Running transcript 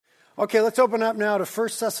Okay, let's open up now to 1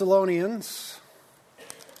 Thessalonians.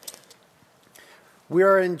 We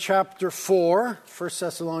are in chapter 4, 1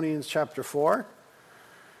 Thessalonians chapter 4.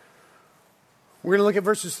 We're going to look at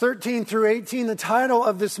verses 13 through 18. The title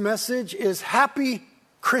of this message is Happy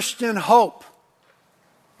Christian Hope,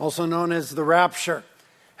 also known as the Rapture.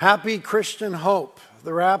 Happy Christian Hope,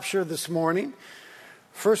 the Rapture this morning.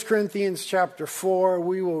 1 Corinthians chapter 4,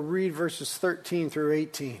 we will read verses 13 through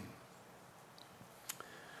 18.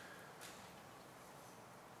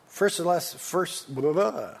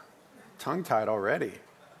 Tongue-tied already.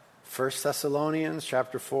 1 Thessalonians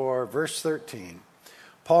chapter 4, verse 13.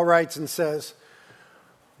 Paul writes and says,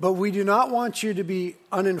 "But we do not want you to be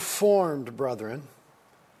uninformed, brethren,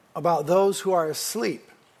 about those who are asleep,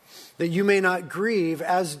 that you may not grieve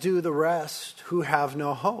as do the rest who have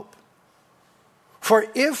no hope. For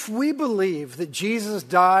if we believe that Jesus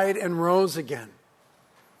died and rose again,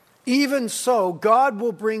 even so God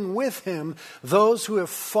will bring with him those who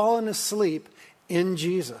have fallen asleep in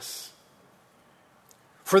Jesus.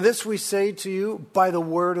 For this we say to you by the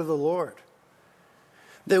word of the Lord,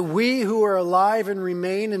 that we who are alive and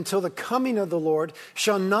remain until the coming of the Lord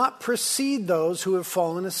shall not precede those who have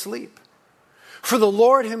fallen asleep. For the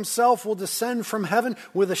Lord himself will descend from heaven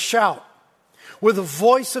with a shout, with the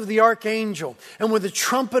voice of the archangel, and with the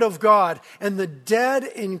trumpet of God, and the dead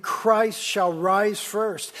in Christ shall rise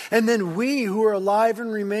first. And then we who are alive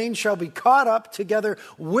and remain shall be caught up together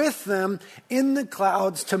with them in the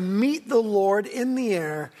clouds to meet the Lord in the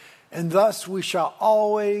air, and thus we shall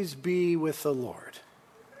always be with the Lord.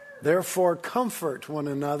 Therefore, comfort one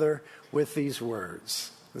another with these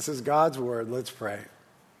words." This is God's word. Let's pray.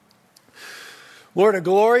 Lord, a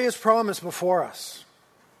glorious promise before us.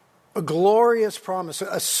 A glorious promise,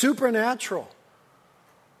 a supernatural,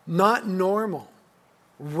 not normal,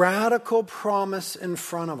 radical promise in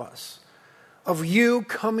front of us of you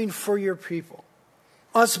coming for your people.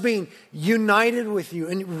 Us being united with you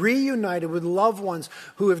and reunited with loved ones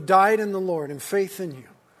who have died in the Lord and faith in you.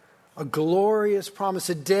 A glorious promise,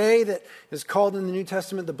 a day that is called in the New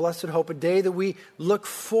Testament the blessed hope, a day that we look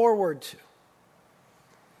forward to.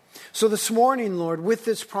 So this morning, Lord, with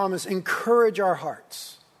this promise, encourage our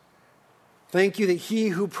hearts. Thank you that he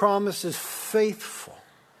who promised is faithful.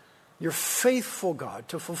 You're faithful, God,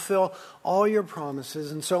 to fulfill all your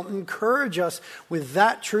promises. And so encourage us with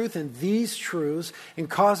that truth and these truths and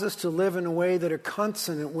cause us to live in a way that are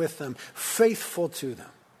consonant with them, faithful to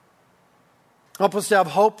them. Help us to have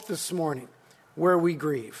hope this morning where we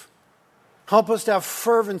grieve. Help us to have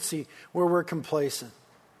fervency where we're complacent.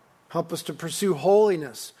 Help us to pursue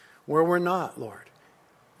holiness where we're not, Lord,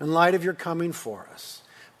 in light of your coming for us.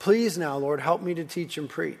 Please now, Lord, help me to teach and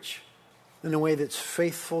preach in a way that's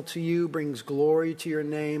faithful to you, brings glory to your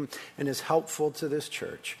name, and is helpful to this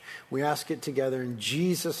church. We ask it together in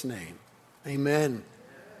Jesus' name. Amen.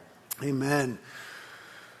 Amen.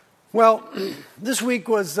 Well, this week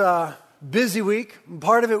was a busy week.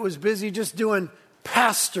 Part of it was busy just doing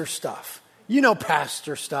pastor stuff. You know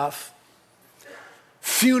pastor stuff.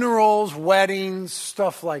 Funerals, weddings,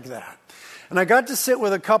 stuff like that. And I got to sit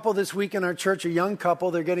with a couple this week in our church, a young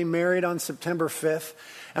couple. They're getting married on September 5th.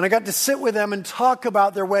 And I got to sit with them and talk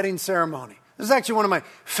about their wedding ceremony. This is actually one of my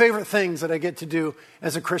favorite things that I get to do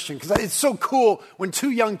as a Christian, because it's so cool when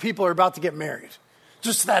two young people are about to get married.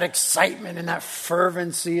 Just that excitement and that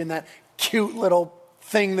fervency and that cute little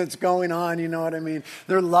thing that's going on, you know what I mean?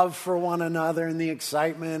 Their love for one another and the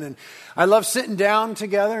excitement. And I love sitting down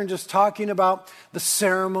together and just talking about the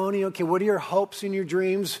ceremony. Okay, what are your hopes and your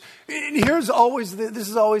dreams? And this is always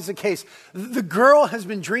the case. The girl has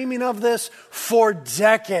been dreaming of this for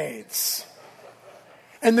decades.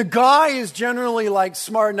 And the guy is generally like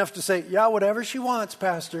smart enough to say, yeah, whatever she wants,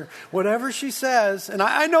 Pastor, whatever she says. And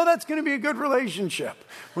I know that's going to be a good relationship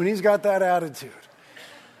when he's got that attitude.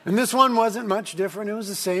 And this one wasn't much different. It was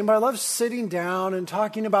the same. But I love sitting down and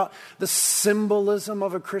talking about the symbolism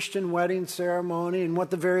of a Christian wedding ceremony and what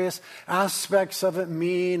the various aspects of it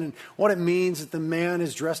mean and what it means that the man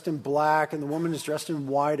is dressed in black and the woman is dressed in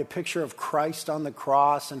white, a picture of Christ on the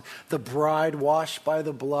cross and the bride washed by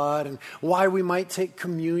the blood, and why we might take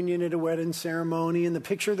communion at a wedding ceremony, and the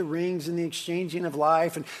picture of the rings and the exchanging of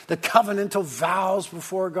life and the covenantal vows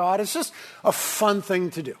before God. It's just a fun thing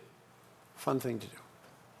to do. Fun thing to do.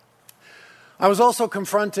 I was also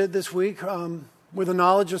confronted this week with the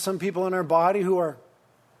knowledge of some people in our body who are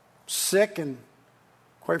sick and,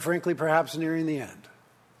 quite frankly, perhaps nearing the end.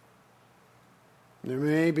 There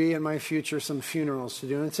may be in my future some funerals to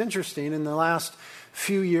do. And it's interesting, in the last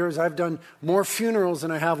few years, I've done more funerals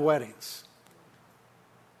than I have weddings.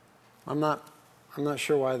 I'm not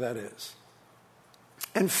sure why that is.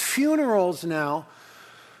 And funerals now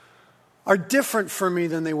are different for me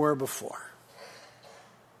than they were before.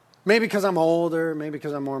 Maybe because I'm older, maybe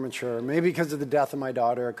because I'm more mature, maybe because of the death of my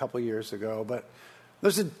daughter a couple years ago, but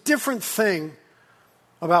there's a different thing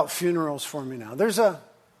about funerals for me now. There's a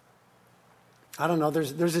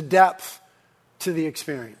depth to the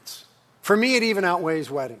experience. For me, it even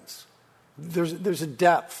outweighs weddings. There's a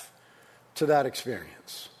depth to that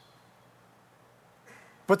experience.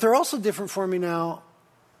 But they're also different for me now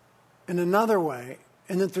in another way,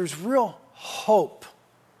 in that there's real hope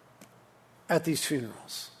at these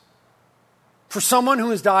funerals. For someone who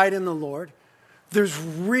has died in the Lord, there's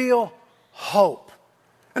real hope.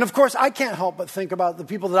 And of course, I can't help but think about the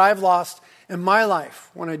people that I've lost in my life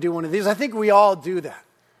when I do one of these. I think we all do that.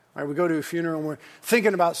 Right? We go to a funeral and we're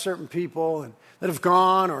thinking about certain people that have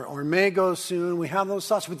gone or may go soon. We have those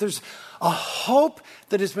thoughts. But there's a hope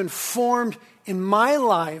that has been formed in my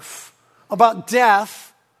life about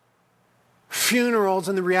death, funerals,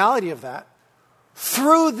 and the reality of that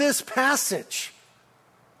through this passage.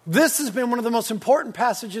 This has been one of the most important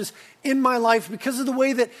passages in my life because of the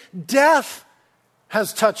way that death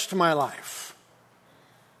has touched my life.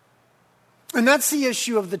 And that's the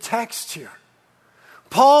issue of the text here.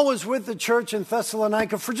 Paul was with the church in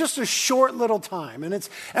Thessalonica for just a short little time. And it's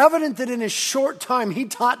evident that in a short time, he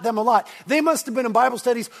taught them a lot. They must have been in Bible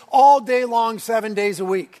studies all day long, 7 days a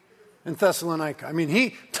week in Thessalonica. I mean,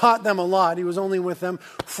 he taught them a lot. He was only with them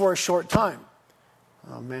for a short time.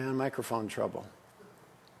 Oh man, microphone trouble.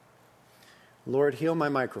 Lord, heal my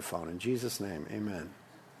microphone in Jesus' name, amen.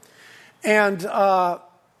 And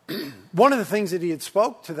one of the things that he had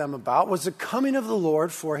spoke to them about was the coming of the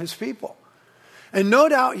Lord for his people. And no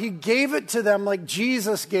doubt he gave it to them like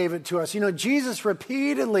Jesus gave it to us. You know, Jesus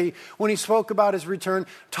repeatedly, when he spoke about his return,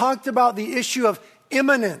 talked about the issue of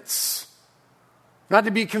imminence. Not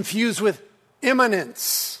to be confused with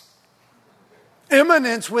imminence.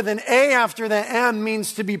 Imminence with an A after the M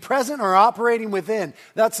means to be present or operating within.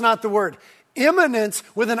 That's not the word. Imminence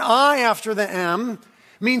with an I after the M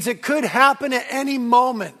means it could happen at any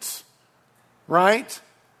moment, right?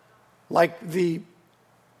 Like the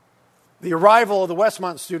arrival of the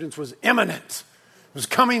Westmont students was imminent. It was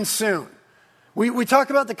coming soon. We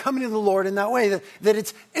talk about the coming of the Lord in that way, that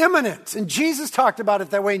it's imminent. And Jesus talked about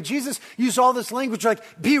it that way. And Jesus used all this language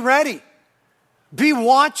like, be ready, be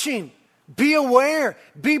watching, be aware,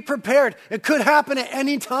 be prepared. It could happen at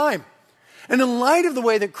any time. And in light of the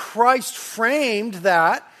way that Christ framed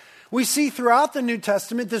that, we see throughout the New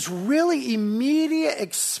Testament this really immediate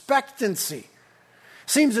expectancy.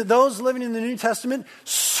 Seems that those living in the New Testament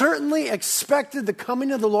certainly expected the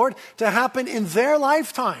coming of the Lord to happen in their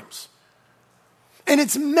lifetimes. And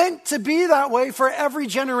it's meant to be that way for every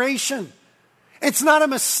generation. It's not a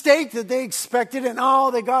mistake that they expected it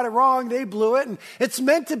and they got it wrong, they blew it. And it's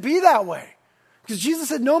meant to be that way. Because Jesus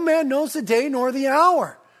said, no man knows the day nor the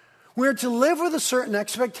hour. We're to live with a certain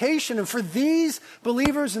expectation. And for these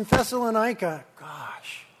believers in Thessalonica,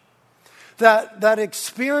 that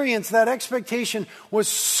experience, that expectation was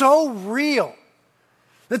so real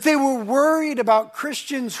that they were worried about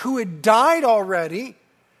Christians who had died already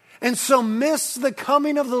and so missed the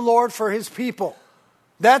coming of the Lord for his people.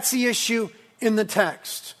 That's the issue in the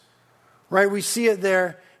text, right? We see it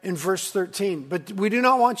there in verse 13. But we do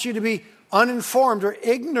not want you to be uninformed or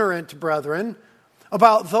ignorant, brethren,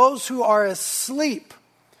 about those who are asleep.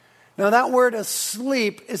 Now that word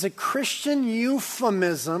asleep is a Christian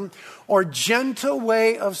euphemism or gentle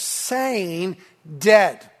way of saying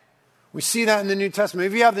dead. We see that in the New Testament.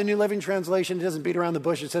 If you have the New Living Translation, it doesn't beat around the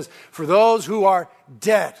bush. It says, for those who are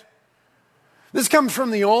dead. This comes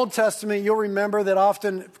from the Old Testament. You'll remember that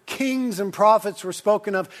often kings and prophets were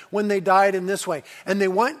spoken of when they died in this way. And they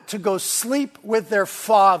went to go sleep with their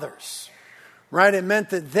fathers. Right? It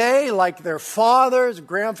meant that they, like their fathers,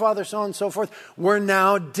 grandfathers, so on and so forth, were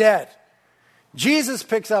now dead. Jesus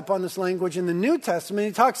picks up on this language in the New Testament.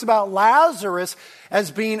 He talks about Lazarus as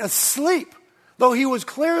being asleep, though he was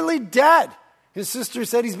clearly dead. His sister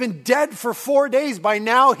said he's been dead for 4 days. By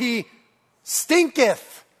now he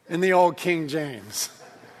stinketh, in the old King James.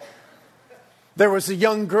 There was a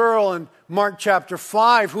young girl in Mark chapter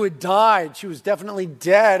 5 who had died. She was definitely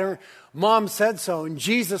dead. Her mom said so, and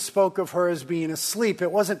Jesus spoke of her as being asleep.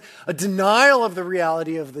 It wasn't a denial of the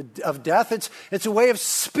reality of death. It's a way of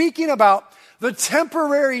speaking about the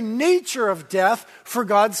temporary nature of death for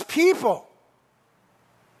God's people.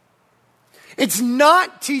 It's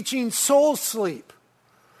not teaching soul sleep,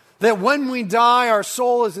 that when we die, our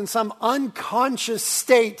soul is in some unconscious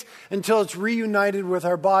state until it's reunited with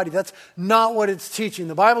our body. That's not what it's teaching.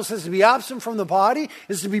 The Bible says to be absent from the body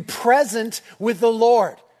is to be present with the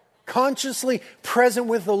Lord. Consciously present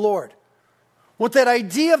with the Lord. What that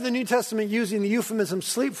idea of the New Testament using the euphemism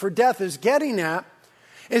sleep for death is getting at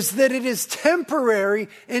is that it is temporary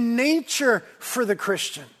in nature for the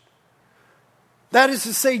Christian. That is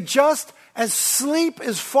to say, just as sleep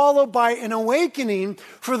is followed by an awakening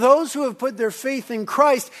for those who have put their faith in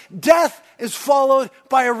Christ, death is followed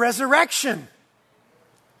by a resurrection.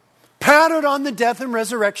 Patterned on the death and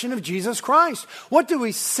resurrection of Jesus Christ. What do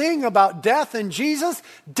we sing about death and Jesus?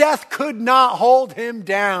 Death could not hold him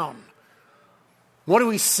down. What do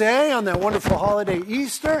we say on that wonderful holiday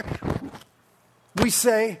Easter? We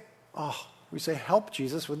say, help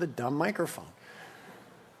Jesus with a dumb microphone.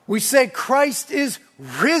 We say Christ is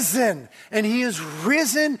risen, and he is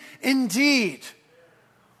risen indeed.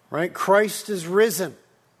 Right? Christ is risen.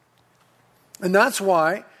 And that's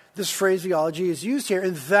why this phraseology is used here,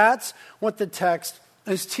 and that's what the text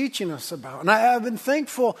is teaching us about. And I have been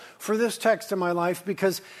thankful for this text in my life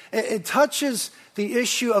because it touches the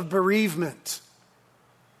issue of bereavement.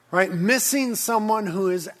 Right? Missing someone who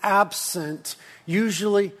is absent,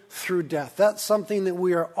 usually through death. That's something that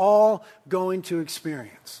we are all going to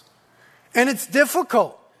experience. And it's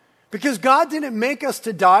difficult because God didn't make us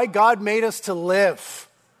to die. God made us to live.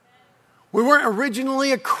 We weren't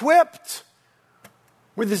originally equipped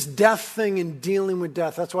with this death thing and dealing with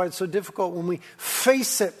death. That's why it's so difficult when we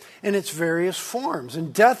face it in its various forms.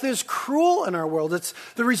 And death is cruel in our world. It's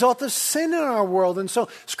the result of sin in our world. And so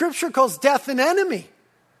Scripture calls death an enemy.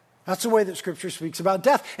 That's the way that Scripture speaks about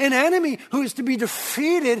death. An enemy who is to be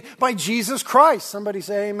defeated by Jesus Christ. Somebody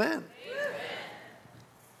say amen. Amen.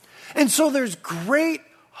 And so there's great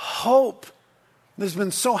hope that's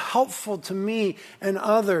been so helpful to me and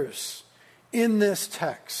others in this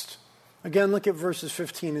text. Again, look at verses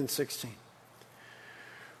 15 and 16.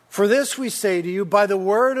 For this we say to you by the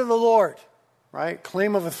word of the Lord. Right?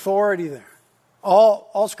 Claim of authority there.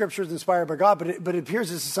 All Scripture is inspired by God, but it appears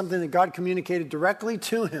this is something that God communicated directly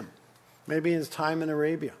to him, maybe in his time in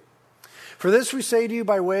Arabia. For this we say to you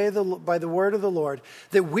by the word of the Lord,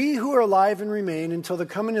 that we who are alive and remain until the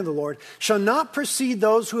coming of the Lord shall not precede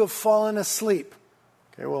those who have fallen asleep.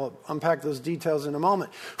 Okay, we'll unpack those details in a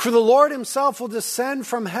moment. For the Lord himself will descend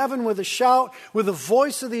from heaven with a shout, with the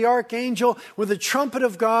voice of the archangel, with the trumpet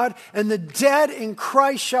of God, and the dead in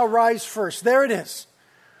Christ shall rise first. There it is.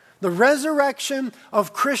 The resurrection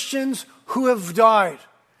of Christians who have died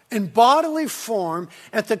in bodily form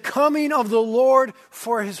at the coming of the Lord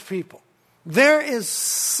for his people. There is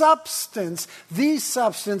substance, the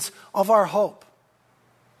substance of our hope.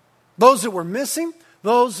 Those that were missing,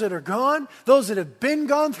 those that are gone, those that have been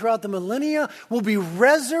gone throughout the millennia will be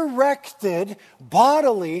resurrected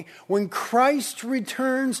bodily when Christ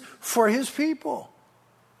returns for his people.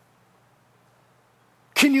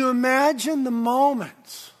 Can you imagine the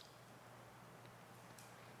moment?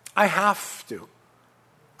 I have to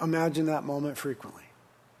imagine that moment frequently.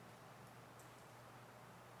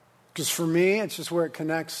 Because for me, it's just where it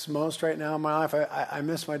connects most right now in my life. I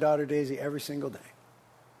miss my daughter Daisy every single day.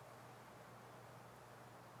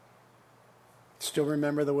 Still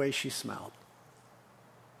remember the way she smelled.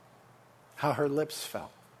 How her lips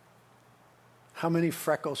felt. How many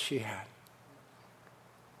freckles she had.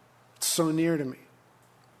 It's so near to me.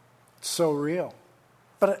 It's so real.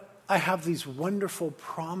 But I have these wonderful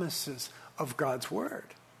promises of God's word.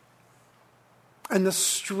 And the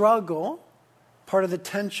struggle, part of the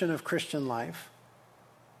tension of Christian life,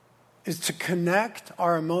 is to connect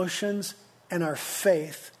our emotions and our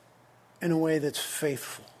faith in a way that's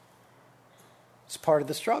faithful. It's part of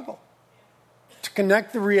the struggle. To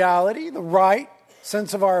connect the reality, the right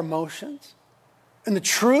sense of our emotions, and the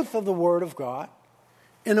truth of the Word of God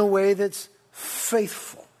in a way that's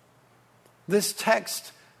faithful. This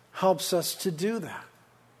text helps us to do that.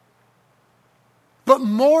 But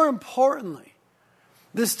more importantly,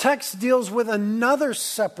 this text deals with another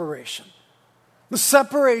separation. The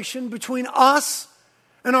separation between us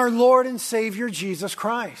and our Lord and Savior Jesus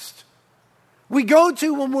Christ. We go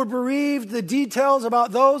to, when we're bereaved, the details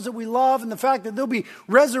about those that we love and the fact that they'll be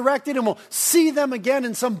resurrected and we'll see them again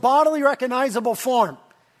in some bodily recognizable form.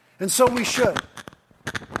 And so we should.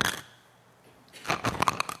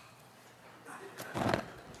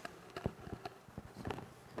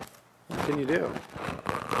 What can you do?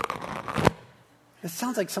 It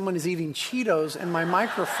sounds like someone is eating Cheetos in my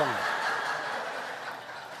microphone.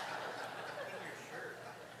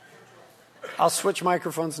 I'll switch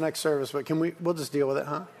microphones next service, but we'll just deal with it,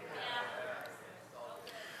 huh?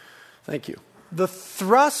 Thank you. The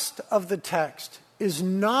thrust of the text is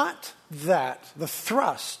not that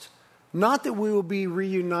we will be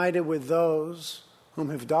reunited with those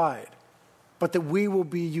whom have died, but that we will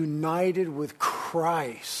be united with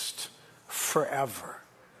Christ forever.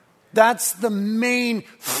 That's the main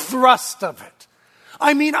thrust of it.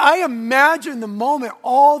 I mean, I imagine the moment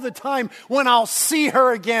all the time when I'll see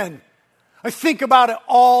her again. I think about it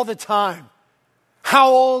all the time. How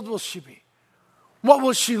old will she be? What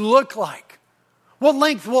will she look like? What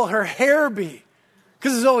length will her hair be?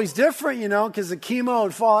 Because it's always different, because the chemo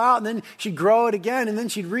would fall out and then she'd grow it again and then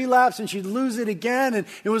she'd relapse and she'd lose it again. And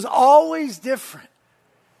it was always different.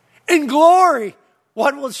 In glory,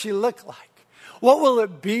 what will she look like? What will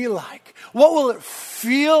it be like? What will it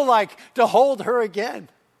feel like to hold her again?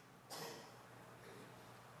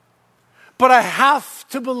 But I have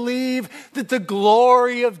to believe that the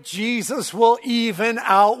glory of Jesus will even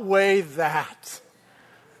outweigh that.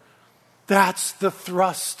 That's the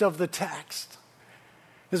thrust of the text.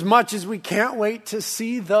 As much as we can't wait to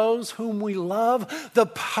see those whom we love, the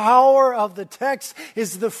power of the text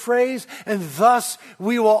is the phrase, and thus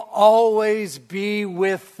we will always be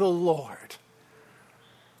with the Lord.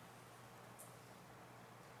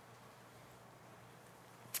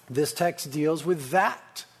 This text deals with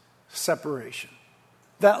that separation,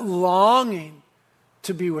 that longing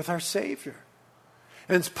to be with our Savior.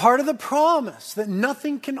 And it's part of the promise that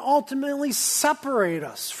nothing can ultimately separate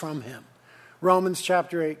us from Him. Romans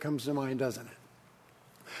chapter 8 comes to mind, doesn't it?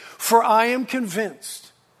 For I am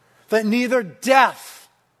convinced that neither death,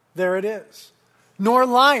 there it is, nor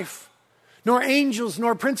life, nor angels,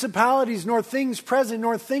 nor principalities, nor things present,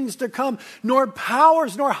 nor things to come, nor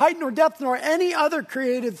powers, nor height, nor depth, nor any other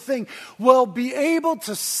created thing will be able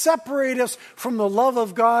to separate us from the love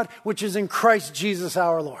of God, which is in Christ Jesus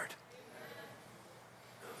our Lord.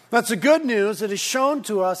 That's the good news that is shown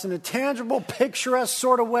to us in a tangible, picturesque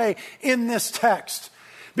sort of way in this text.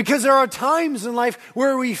 Because there are times in life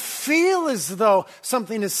where we feel as though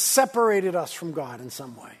something has separated us from God in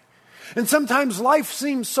some way. And sometimes life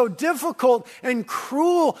seems so difficult and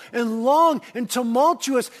cruel and long and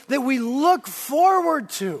tumultuous that we look forward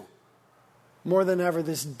to more than ever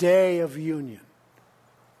this day of union.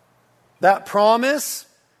 That promise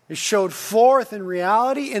is showed forth in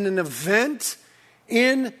reality in an event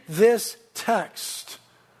in this text.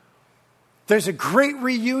 There's a great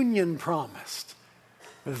reunion promised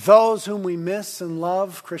with those whom we miss and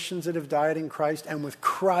love, Christians that have died in Christ, and with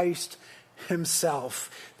Christ Himself.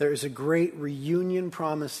 There is a great reunion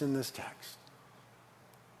promise in this text.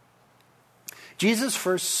 Jesus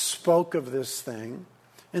first spoke of this thing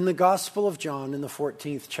in the Gospel of John in the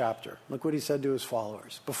 14th chapter. Look what He said to His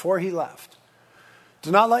followers before He left.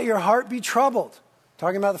 Do not let your heart be troubled.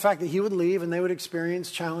 Talking about the fact that He would leave and they would experience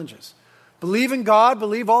challenges. Believe in God,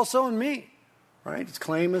 believe also in me. Right? His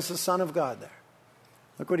claim as the Son of God there.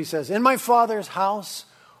 Look what He says. In my Father's house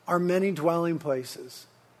are many dwelling places.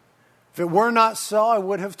 If it were not so, I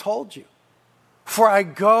would have told you. For I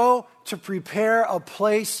go to prepare a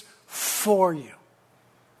place for you.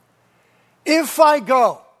 If I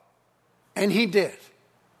go, and He did,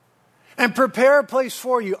 and prepare a place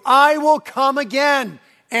for you, I will come again,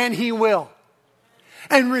 and He will,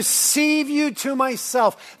 and receive you to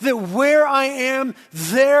myself, that where I am,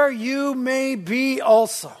 there you may be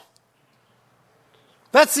also.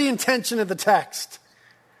 That's the intention of the text.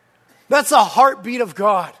 That's the heartbeat of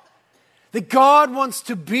God. That God wants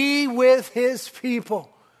to be with His people.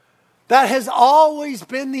 That has always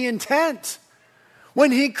been the intent.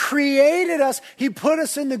 When He created us, He put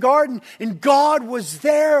us in the garden, and God was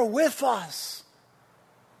there with us.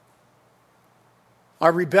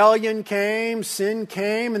 Our rebellion came, sin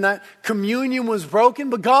came, and that communion was broken,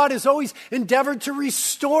 but God has always endeavored to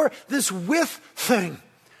restore this with thing.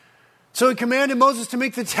 So He commanded Moses to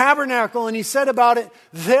make the tabernacle, and He said about it,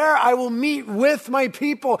 there I will meet with my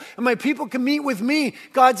people, and my people can meet with me.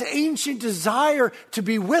 God's ancient desire to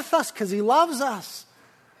be with us because He loves us.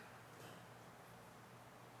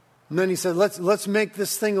 And then He said, let's make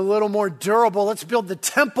this thing a little more durable. Let's build the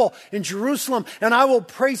temple in Jerusalem, and I will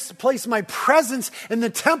place my presence in the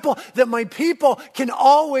temple that my people can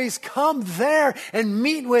always come there and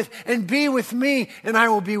meet with and be with me, and I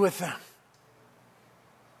will be with them.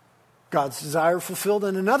 God's desire fulfilled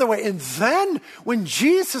in another way. And then when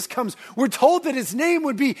Jesus comes, we're told that His name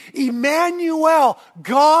would be Emmanuel,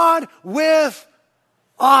 God with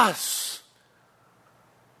us.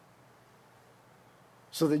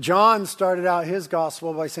 So that John started out his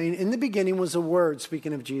gospel by saying, in the beginning was a Word,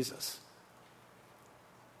 speaking of Jesus.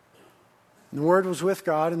 And the Word was with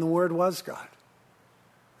God, and the Word was God.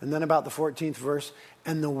 And then about the 14th verse,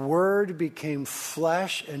 and the Word became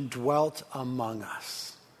flesh and dwelt among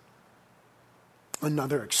us.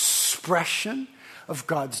 Another expression of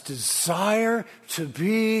God's desire to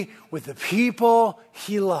be with the people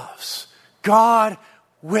He loves. God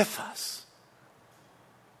with us.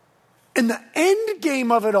 And the end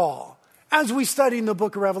game of it all, as we study in the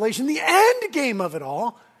book of Revelation, the end game of it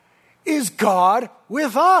all is God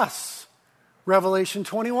with us. Revelation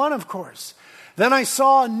 21, of course. Then I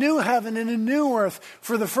saw a new heaven and a new earth,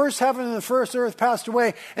 for the first heaven and the first earth passed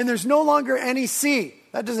away, and there's no longer any sea.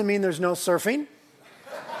 That doesn't mean there's no surfing.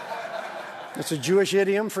 It's a Jewish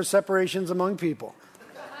idiom for separations among people.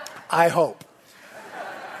 I hope.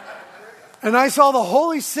 And I saw the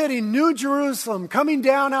holy city, New Jerusalem, coming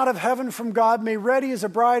down out of heaven from God, made ready as a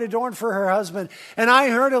bride adorned for her husband. And I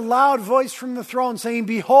heard a loud voice from the throne saying,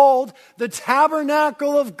 "Behold, the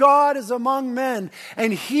tabernacle of God is among men,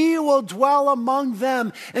 and he will dwell among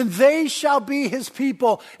them, and they shall be his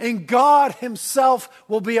people, and God himself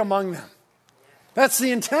will be among them." That's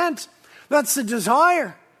the intent. That's the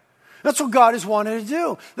desire. That's what God has wanted to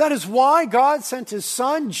do. That is why God sent his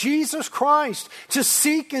Son, Jesus Christ, to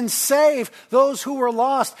seek and save those who were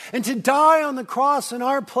lost and to die on the cross in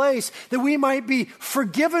our place, that we might be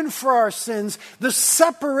forgiven for our sins, the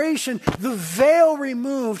separation, the veil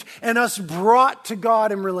removed, and us brought to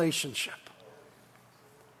God in relationship.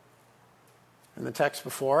 And the text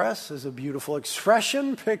before us is a beautiful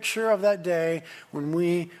expression, picture of that day when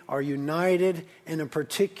we are united in a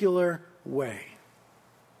particular way.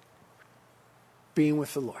 Being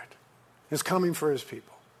with the Lord, is coming for his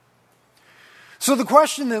people. So the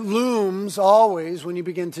question that looms always when you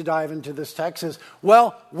begin to dive into this text is,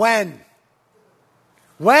 well, when?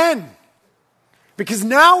 When? Because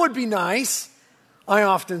now would be nice. I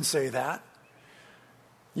often say that.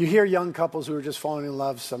 You hear young couples who are just falling in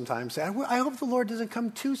love sometimes say, I hope the Lord doesn't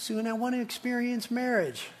come too soon. I want to experience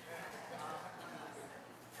marriage.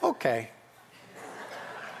 Okay.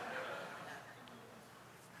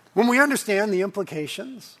 When we understand the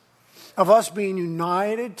implications of us being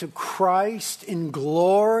united to Christ in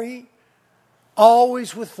glory,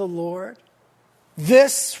 always with the Lord,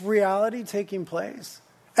 this reality taking place,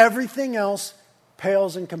 everything else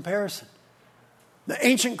pales in comparison. The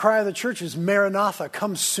ancient cry of the church is, "Maranatha,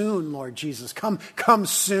 come soon, Lord Jesus, come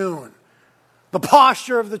soon." The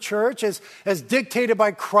posture of the church, as dictated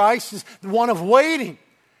by Christ, is one of waiting,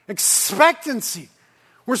 expectancy.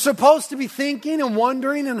 We're supposed to be thinking and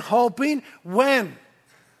wondering and hoping when. And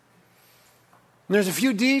there's a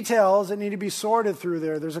few details that need to be sorted through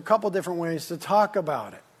there. There's a couple different ways to talk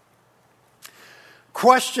about it.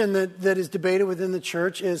 Question that is debated within the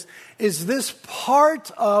church is this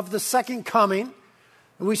part of the second coming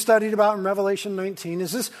that we studied about in Revelation 19?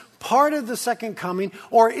 Is this part of the second coming,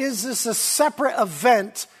 or is this a separate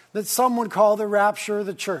event that some would call the rapture of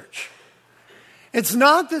the church? It's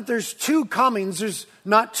not that there's two comings. There's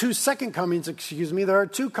not two second comings, There are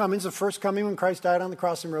two comings. The first coming when Christ died on the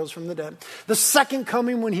cross and rose from the dead. The second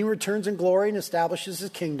coming when he returns in glory and establishes his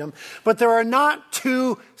kingdom. But there are not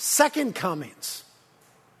two second comings.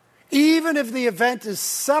 Even if the event is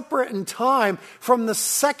separate in time from the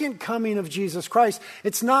second coming of Jesus Christ,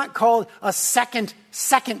 it's not called a second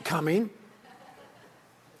coming.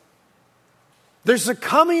 There's a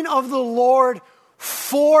coming of the Lord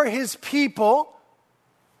for his people.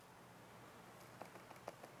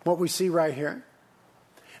 What we see right here.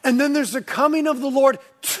 And then there's the coming of the Lord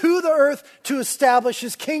to the earth to establish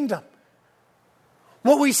his kingdom.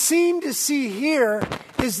 What we seem to see here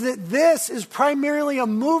is that this is primarily a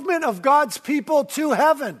movement of God's people to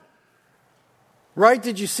heaven. Right?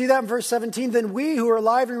 Did you see that in verse 17? Then we who are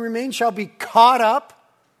alive and remain shall be caught up.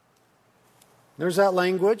 There's that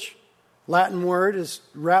language. Latin word is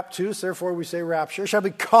raptus, therefore we say rapture, shall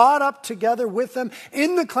be caught up together with them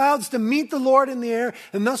in the clouds to meet the Lord in the air,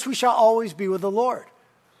 and thus we shall always be with the Lord.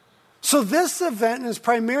 So this event is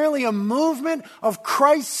primarily a movement of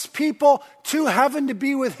Christ's people to heaven to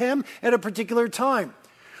be with him at a particular time.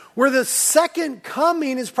 Where the second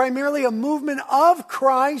coming is primarily a movement of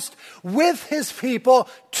Christ with his people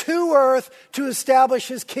to earth to establish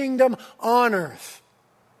his kingdom on earth.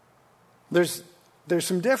 There's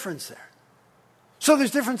some difference there. So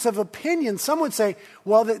there's difference of opinion. Some would say,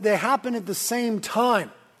 well, they happen at the same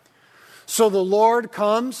time. So the Lord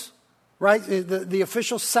comes, right? The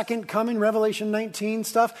official second coming, Revelation 19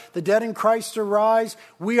 stuff. The dead in Christ arise.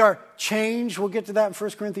 We are changed. We'll get to that in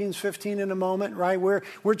 1 Corinthians 15 in a moment, right?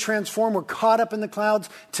 We're transformed. We're caught up in the clouds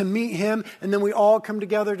to meet him. And then we all come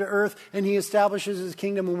together to earth and he establishes his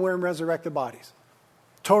kingdom and we're in resurrected bodies.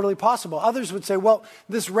 Totally possible. Others would say, well,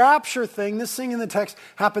 this rapture thing, this thing in the text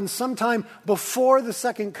happens sometime before the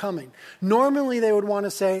second coming. Normally they would want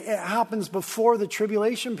to say it happens before the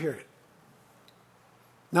tribulation period.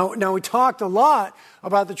 Now we talked a lot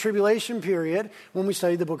about the tribulation period when we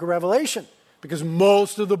studied the book of Revelation, because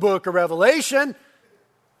most of the book of Revelation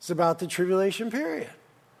is about the tribulation period.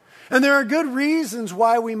 And there are good reasons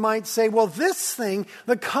why we might say, well, this thing,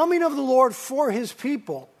 the coming of the Lord for his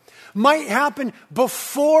people, might happen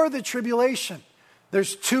before the tribulation.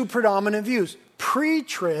 There's two predominant views: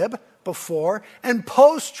 pre-trib, before, and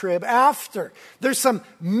post-trib, after. There's some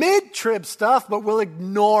mid-trib stuff, but we'll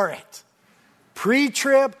ignore it.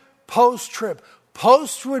 Pre-trib, post-trib.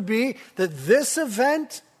 Post would be that this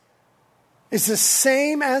event is the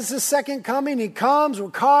same as the second coming. He comes, we're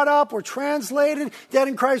caught up, we're translated, dead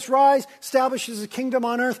in Christ rise, establishes a kingdom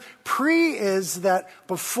on earth. Pre is that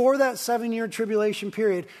before that 7-year tribulation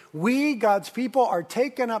period, we, God's people, are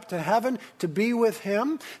taken up to heaven to be with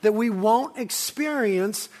him, that we won't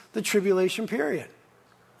experience the tribulation period.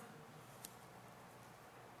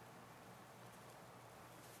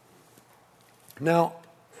 Now,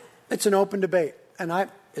 it's an open debate, and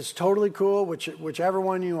it's totally cool, whichever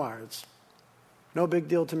one you are. It's no big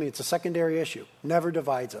deal to me. It's a secondary issue. Never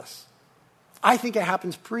divides us. I think it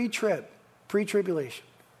happens pre-tribulation.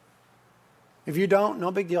 If you don't,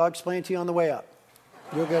 no big deal. I'll explain it to you on the way up.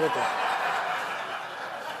 You'll get it there.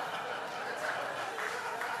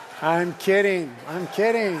 I'm kidding.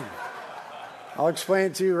 I'll explain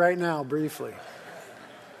it to you right now, briefly.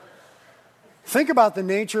 Think about the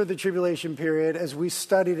nature of the tribulation period as we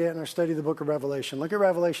studied it in our study of the book of Revelation. Look at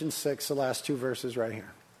Revelation 6, the last 2 verses right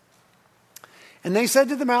here. And they said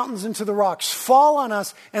to the mountains and to the rocks, fall on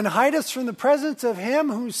us and hide us from the presence of him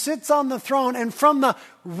who sits on the throne and from the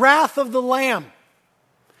wrath of the Lamb.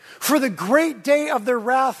 For the great day of their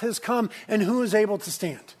wrath has come, and who is able to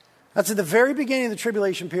stand? That's at the very beginning of the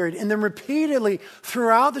tribulation period. And then repeatedly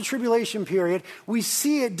throughout the tribulation period, we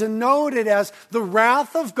see it denoted as the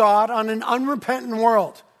wrath of God on an unrepentant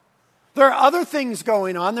world. There are other things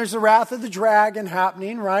going on. There's the wrath of the dragon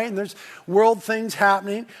happening, right? And there's world things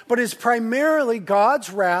happening. But it's primarily God's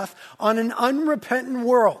wrath on an unrepentant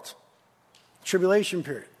world. Tribulation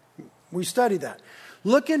period. We studied that.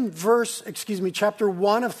 Look in chapter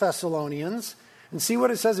 1 of Thessalonians and see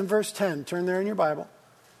what it says in verse 10. Turn there in your Bible.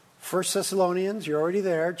 1 Thessalonians, you're already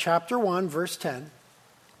there. Chapter 1, verse 10.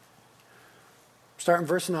 Start in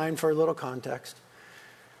verse 9 for a little context.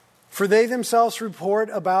 For they themselves report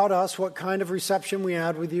about us what kind of reception we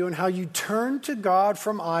had with you and how you turned to God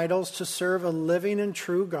from idols to serve a living and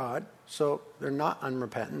true God. So they're not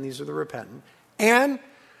unrepentant. These are the repentant. And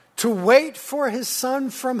to wait for his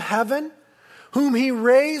Son from heaven, whom he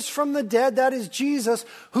raised from the dead, that is Jesus,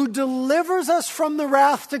 who delivers us from the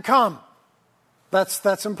wrath to come.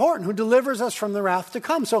 That's important. Who delivers us from the wrath to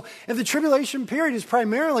come. So if the tribulation period is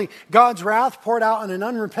primarily God's wrath poured out on an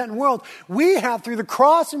unrepentant world, we have, through the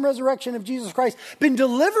cross and resurrection of Jesus Christ, been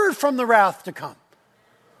delivered from the wrath to come.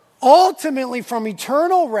 Ultimately from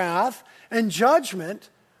eternal wrath and judgment,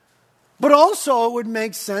 but also it would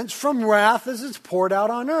make sense from wrath as it's poured out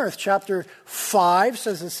on earth. Chapter 5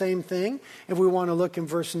 says the same thing. If we want to look in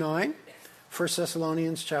verse 9, 1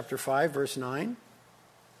 Thessalonians chapter 5, verse 9.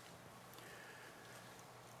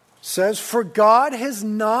 Says, for God has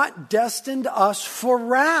not destined us for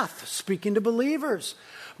wrath, speaking to believers,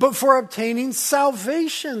 but for obtaining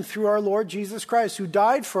salvation through our Lord Jesus Christ, who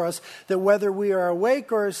died for us, that whether we are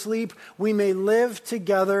awake or asleep, we may live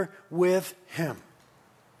together with him.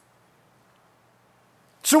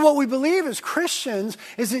 So what we believe as Christians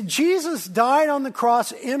is that Jesus died on the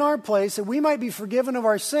cross in our place, that we might be forgiven of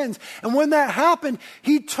our sins. And when that happened,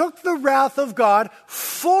 he took the wrath of God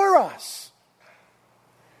for us.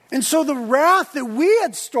 And so the wrath that we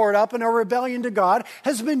had stored up in our rebellion to God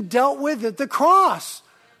has been dealt with at the cross.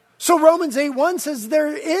 So Romans 8:1 says,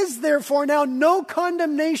 there is therefore now no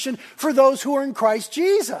condemnation for those who are in Christ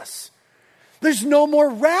Jesus. There's no more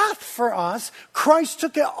wrath for us. Christ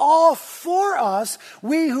took it all for us,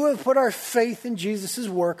 we who have put our faith in Jesus'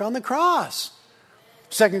 work on the cross.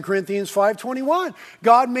 2 Corinthians 5:21,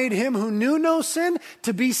 God made him who knew no sin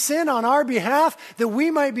to be sin on our behalf, that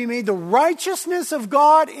we might be made the righteousness of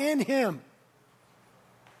God in him.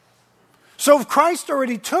 So if Christ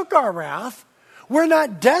already took our wrath, we're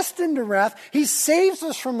not destined to wrath. He saves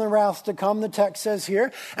us from the wrath to come, the text says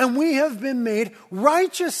here, and we have been made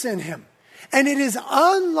righteous in him. And it is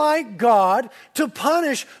unlike God to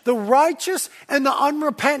punish the righteous and the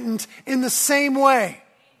unrepentant in the same way.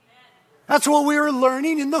 That's what we were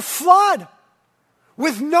learning in the flood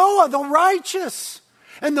with Noah, the righteous,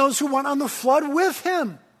 and those who went on the flood with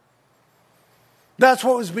him. That's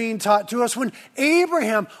what was being taught to us when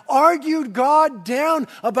Abraham argued God down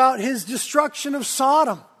about his destruction of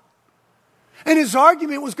Sodom. And his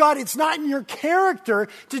argument was, God, it's not in your character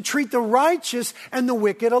to treat the righteous and the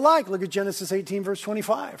wicked alike. Look at Genesis 18, verse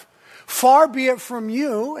 25. Far be it from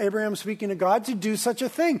you, Abraham speaking to God, to do such a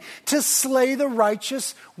thing, to slay the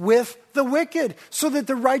righteous with the wicked, so that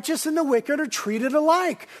the righteous and the wicked are treated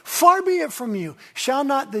alike. Far be it from you. Shall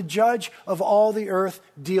not the judge of all the earth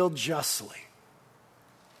deal justly?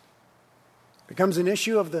 It becomes an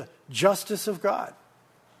issue of the justice of God.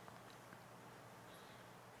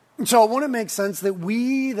 And so wouldn't it make sense that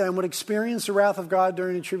we then would experience the wrath of God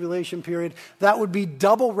during the tribulation period? That would be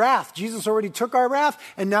double wrath. Jesus already took our wrath,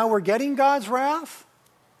 and now we're getting God's wrath?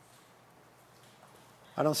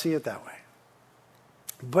 I don't see it that way.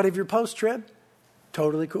 But if you're post-trib,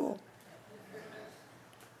 totally cool.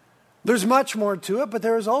 There's much more to it, but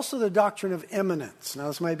there is also the doctrine of imminence. Now,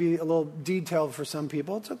 this might be a little detailed for some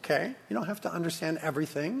people. It's okay. You don't have to understand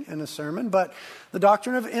everything in a sermon. But the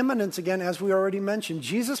doctrine of imminence, again, as we already mentioned,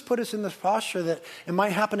 Jesus put us in this posture that it might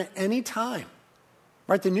happen at any time.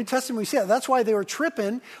 Right? The New Testament, we see that. That's why they were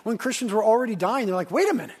tripping when Christians were already dying. They're like, wait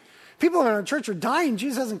a minute. People in our church are dying.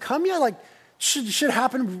 Jesus hasn't come yet? Like, should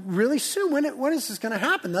happen really soon. When is this going to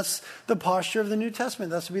happen? That's the posture of the New Testament.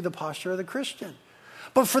 That's to be the posture of the Christian.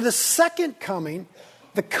 But for the second coming,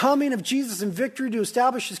 the coming of Jesus in victory to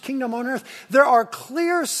establish his kingdom on earth, there are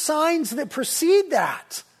clear signs that precede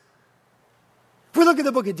that. If we look at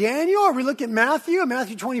the book of Daniel, or we look at Matthew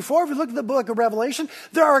 24, if we look at the book of Revelation,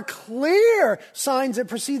 there are clear signs that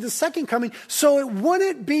precede the second coming. So it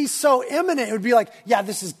wouldn't be so imminent. It would be like, yeah,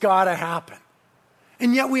 this has got to happen.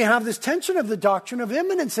 And yet we have this tension of the doctrine of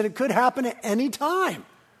imminence, that it could happen at any time.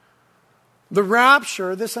 The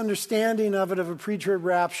rapture, this understanding of it, of a pre-trib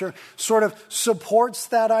rapture, sort of supports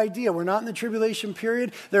that idea. We're not in the tribulation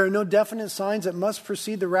period. There are no definite signs that must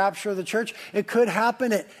precede the rapture of the church. It could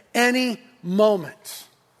happen at any moment.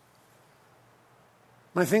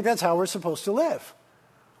 And I think that's how we're supposed to live.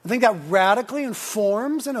 I think that radically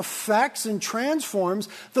informs and affects and transforms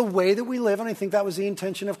the way that we live. And I think that was the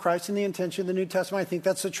intention of Christ and the intention of the New Testament. I think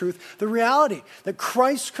that's the truth, the reality, that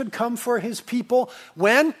Christ could come for his people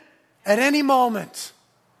when? At any moment.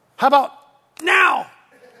 How about now?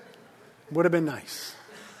 Would have been nice.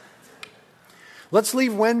 Let's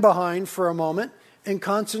leave when behind for a moment and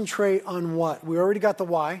concentrate on what? We already got the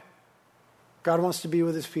why. God wants to be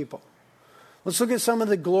with his people. Let's look at some of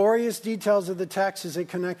the glorious details of the text as they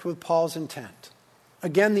connect with Paul's intent.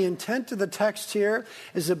 Again, the intent of the text here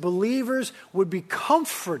is that believers would be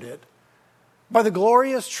comforted by the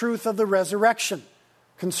glorious truth of the resurrection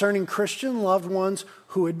concerning Christian loved ones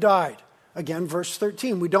who had died. Again, verse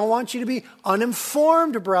 13. We don't want you to be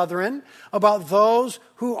uninformed, brethren, about those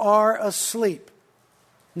who are asleep.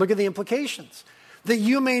 Look at the implications. That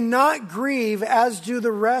you may not grieve as do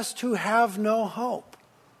the rest who have no hope.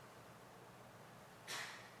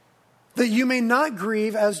 That you may not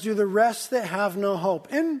grieve as do the rest that have no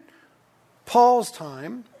hope. In Paul's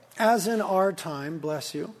time, as in our time,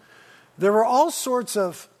 bless you, there were all sorts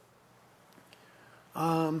of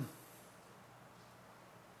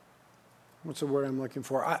what's the word I'm looking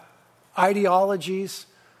for? Ideologies,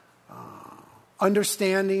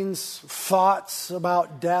 understandings, thoughts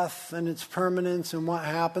about death and its permanence and what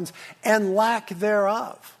happens, and lack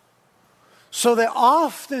thereof. So that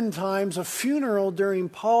oftentimes a funeral during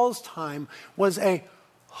Paul's time was a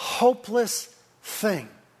hopeless thing.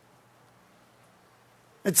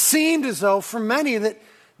 It seemed as though for many that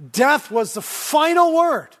death was the final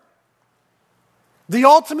word, the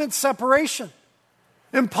ultimate separation.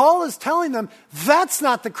 And Paul is telling them that's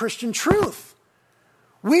not the Christian truth.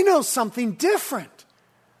 We know something different.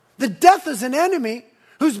 That death is an enemy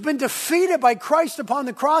who's been defeated by Christ upon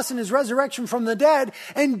the cross and his resurrection from the dead,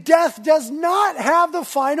 and death does not have the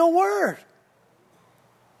final word.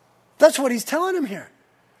 That's what he's telling them here.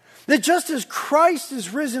 That just as Christ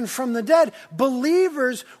is risen from the dead,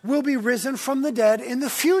 believers will be risen from the dead in the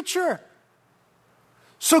future.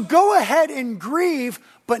 So go ahead and grieve,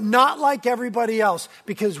 but not like everybody else,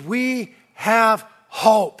 because we have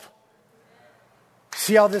hope.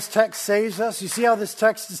 See how this text saves us? You see how this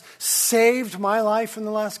text has saved my life in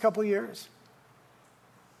the last couple of years?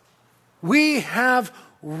 We have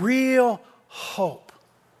real hope.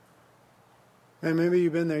 And maybe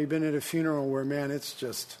you've been there, you've been at a funeral where, man, it's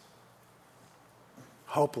just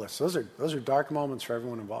hopeless. Those are dark moments for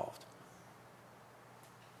everyone involved.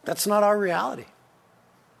 That's not our reality.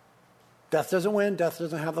 Death doesn't win. Death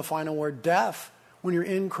doesn't have the final word. Death, when you're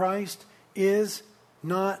in Christ, is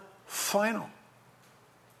not final.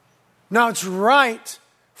 Now, it's right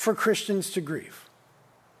for Christians to grieve.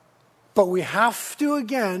 But we have to,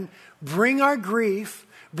 again, bring our grief,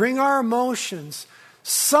 bring our emotions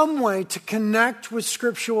some way to connect with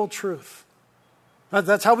scriptural truth.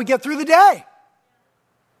 That's how we get through the day.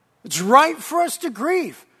 It's right for us to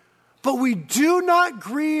grieve. But we do not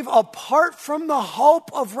grieve apart from the hope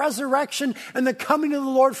of resurrection and the coming of the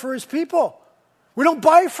Lord for his people. We don't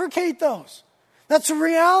bifurcate those. That's a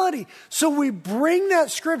reality. So we bring that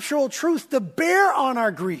scriptural truth to bear on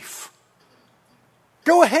our grief.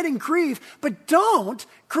 Go ahead and grieve, but don't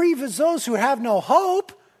grieve as those who have no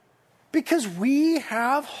hope, because we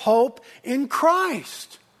have hope in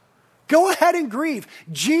Christ. Go ahead and grieve.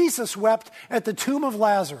 Jesus wept at the tomb of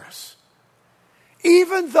Lazarus,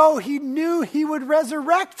 even though he knew he would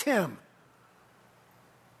resurrect him.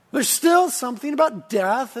 There's still something about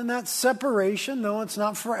death and that separation, though it's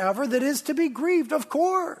not forever, that is to be grieved, of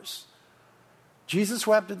course. Jesus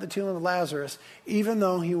wept at the tomb of Lazarus, even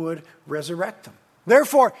though he would resurrect him.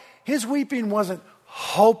 Therefore, his weeping wasn't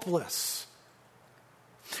hopeless.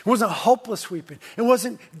 It wasn't hopeless weeping. It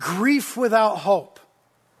wasn't grief without hope.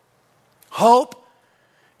 Hope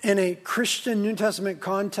in a Christian New Testament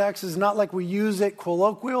context is not like we use it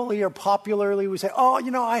colloquially or popularly. We say,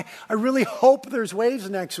 I really hope there's waves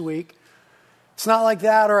next week. It's not like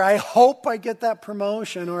that. Or I hope I get that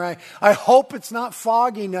promotion. Or I hope it's not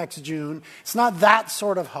foggy next June. It's not that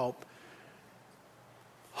sort of hope.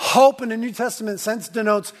 Hope in a New Testament sense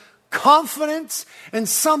denotes confidence in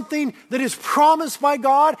something that is promised by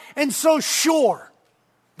God and so sure.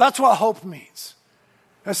 That's what hope means.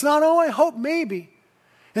 It's not, I hope maybe.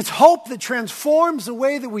 It's hope that transforms the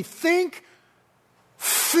way that we think,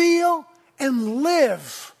 feel, and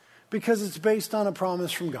live, because it's based on a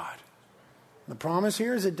promise from God. The promise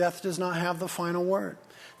here is that death does not have the final word,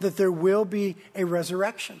 that there will be a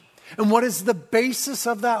resurrection. And what is the basis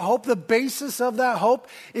of that hope? The basis of that hope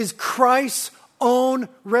is Christ's own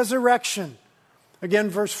resurrection. Again,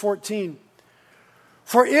 verse 14.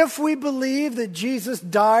 For if we believe that Jesus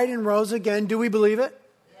died and rose again, do we believe it?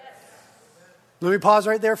 Let me pause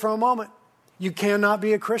right there for a moment. You cannot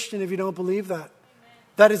be a Christian if you don't believe that. Amen.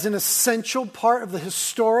 That is an essential part of the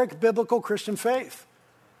historic biblical Christian faith.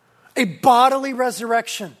 A bodily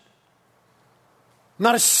resurrection.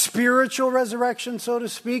 Not a spiritual resurrection, so to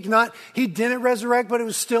speak. Not he didn't resurrect, but it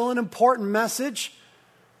was still an important message.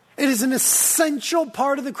 It is an essential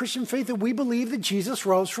part of the Christian faith that we believe that Jesus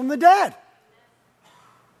rose from the dead.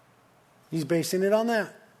 He's basing it on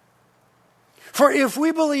that. For if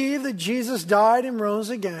we believe that Jesus died and rose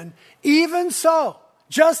again, even so,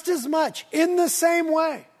 just as much, in the same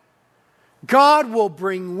way, God will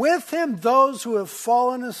bring with him those who have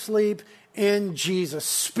fallen asleep in Jesus.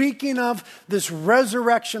 Speaking of this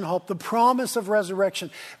resurrection hope, the promise of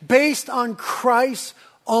resurrection, based on Christ's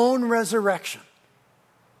own resurrection.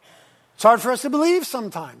 It's hard for us to believe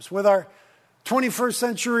sometimes with our 21st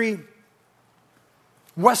century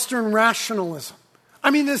Western rationalism. I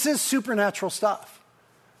mean, this is supernatural stuff.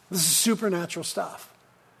 This is supernatural stuff.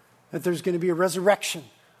 That there's going to be a resurrection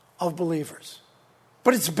of believers.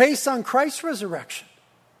 But it's based on Christ's resurrection.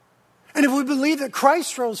 And if we believe that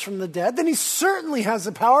Christ rose from the dead, then he certainly has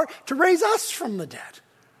the power to raise us from the dead.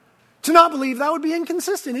 To not believe that would be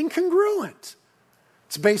inconsistent, incongruent.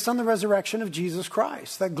 It's based on the resurrection of Jesus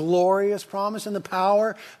Christ, that glorious promise and the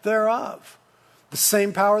power thereof. The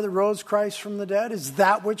same power that rose Christ from the dead is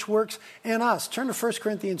that which works in us. Turn to 1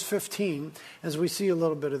 Corinthians 15 as we see a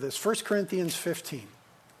little bit of this. 1 Corinthians 15.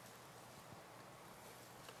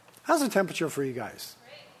 How's the temperature for you guys?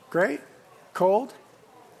 Great? Cold?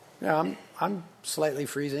 Yeah, I'm slightly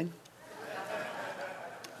freezing.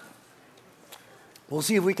 We'll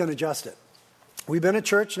see if we can adjust it. We've been at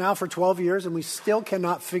church now for 12 years and we still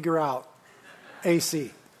cannot figure out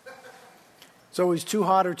AC. It's always too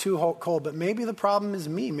hot or too cold, but maybe the problem is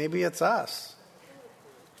me. Maybe it's us.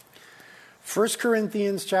 1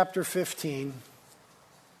 Corinthians chapter 15.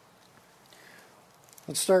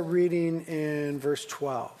 Let's start reading in verse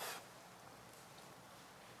 12.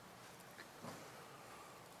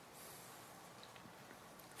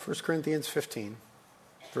 First Corinthians 15,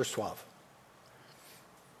 verse 12.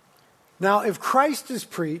 Now, if Christ is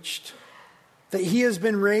preached that he has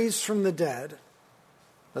been raised from the dead,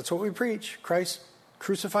 that's what we preach, Christ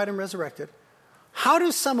crucified and resurrected. How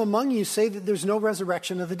do some among you say that there's no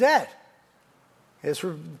resurrection of the dead? It's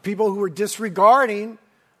for people who are disregarding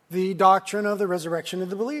the doctrine of the resurrection of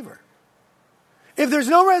the believer. If there's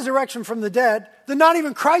no resurrection from the dead, then not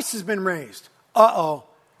even Christ has been raised.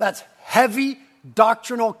 That's heavy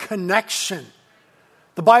doctrinal connection.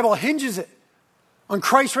 The Bible hinges it on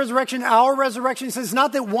Christ's resurrection, our resurrection. It says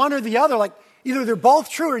not that one or the other, like either they're both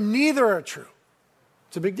true or neither are true.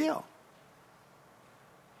 It's a big deal.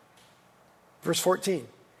 Verse 14.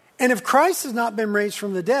 And if Christ has not been raised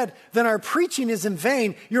from the dead, then our preaching is in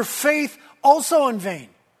vain, your faith also in vain.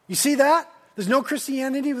 You see that? There's no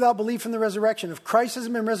Christianity without belief in the resurrection. If Christ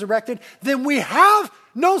hasn't been resurrected, then we have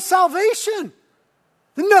no salvation.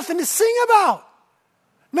 There's nothing to sing about.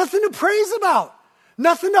 Nothing to praise about.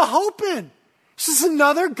 Nothing to hope in. It's just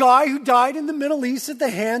another guy who died in the Middle East at the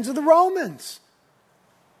hands of the Romans.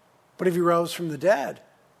 But if he rose from the dead,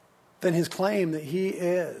 then his claim that he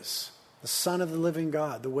is the Son of the living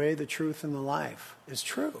God, the way, the truth, and the life, is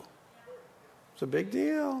true. It's a big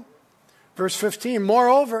deal. Verse 15,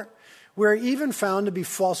 moreover, we're even found to be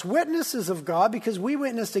false witnesses of God because we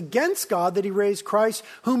witnessed against God that he raised Christ,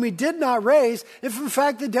 whom he did not raise, if in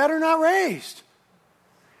fact the dead are not raised.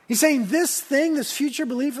 He's saying this thing, this future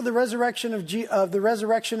belief of the resurrection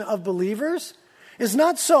of believers, is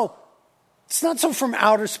not so. It's not so from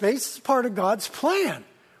outer space. It's part of God's plan.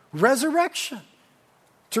 Resurrection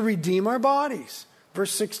to redeem our bodies.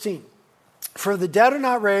 Verse 16. For the dead are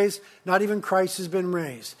not raised, not even Christ has been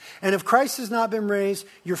raised. And if Christ has not been raised,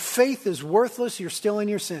 your faith is worthless. You're still in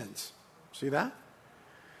your sins. See that?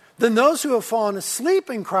 Then those who have fallen asleep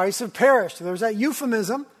in Christ have perished. There's that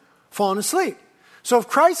euphemism, fallen asleep. So if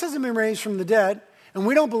Christ hasn't been raised from the dead, and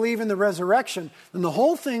we don't believe in the resurrection, then the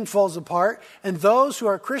whole thing falls apart, and those who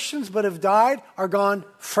are Christians but have died are gone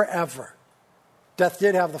forever. Death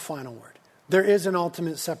did have the final word. There is an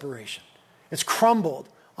ultimate separation. It's crumbled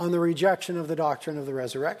on the rejection of the doctrine of the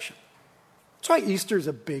resurrection. That's why Easter is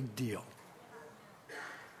a big deal.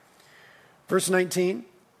 Verse 19,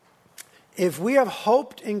 if we have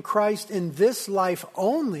hoped in Christ in this life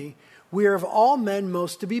only, we are of all men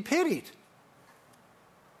most to be pitied.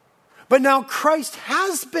 But now Christ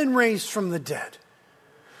has been raised from the dead,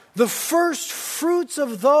 the first fruits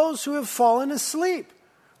of those who have fallen asleep,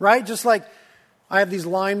 right? Just like I have these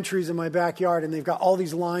lime trees in my backyard and they've got all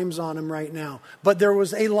these limes on them right now. But there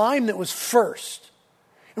was a lime that was first.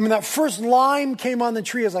 And when that first lime came on the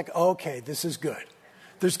tree, I was like, okay, this is good.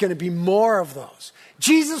 There's going to be more of those.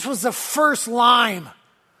 Jesus was the first lime.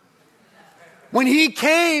 When he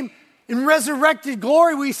came in resurrected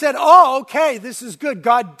glory, we said, oh, okay, this is good.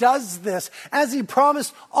 God does this as he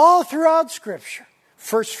promised all throughout Scripture.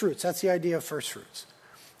 First fruits, that's the idea of first fruits.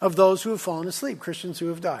 Of those who have fallen asleep, Christians who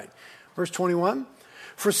have died. Verse 21,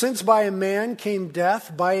 for since by a man came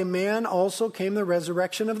death, by a man also came the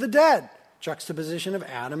resurrection of the dead. Juxtaposition of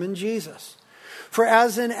Adam and Jesus. For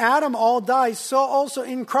as in Adam all die, so also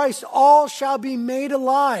in Christ all shall be made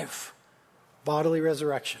alive. Bodily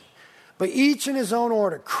resurrection. But each in his own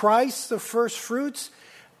order. Christ the first fruits.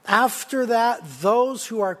 After that, those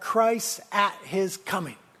who are Christ's at his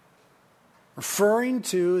coming. Referring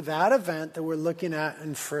to that event that we're looking at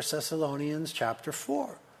in 1 Thessalonians chapter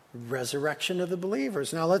 4. Resurrection of the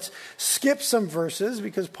believers. Now let's skip some verses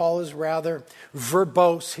because Paul is rather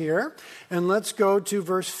verbose here. And let's go to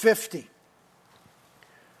verse 50.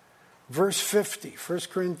 Verse 50. 1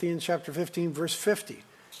 Corinthians chapter 15, verse 50.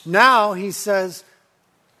 Now he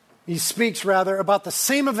speaks rather about the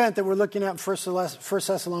same event that we're looking at in 1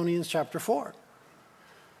 Thessalonians chapter 4.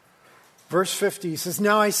 Verse 50, he says,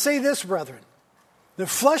 now I say this, brethren, that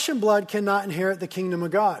flesh and blood cannot inherit the kingdom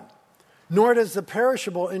of God, nor does the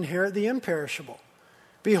perishable inherit the imperishable.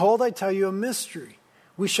 Behold, I tell you a mystery.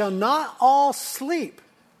 We shall not all sleep.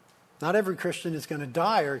 Not every Christian is going to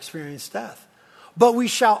die or experience death. But we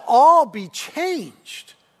shall all be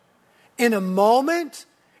changed in a moment,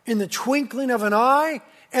 in the twinkling of an eye,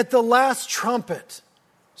 at the last trumpet.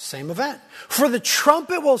 Same event. For the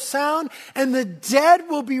trumpet will sound, and the dead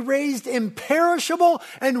will be raised imperishable,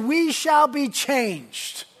 and we shall be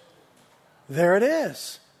changed. There it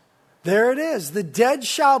is. There it is. The dead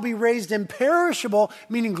shall be raised imperishable,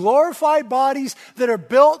 meaning glorified bodies that are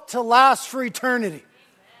built to last for eternity.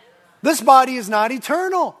 This body is not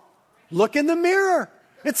eternal. Look in the mirror.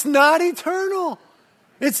 It's not eternal.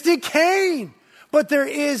 It's decaying. But there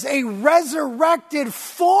is a resurrected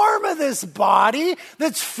form of this body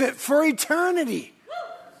that's fit for eternity.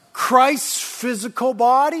 Christ's physical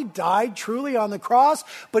body died truly on the cross,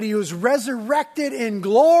 but he was resurrected in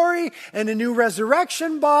glory and a new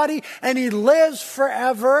resurrection body, and he lives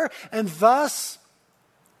forever, and thus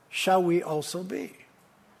shall we also be.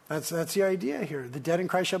 That's the idea here. The dead in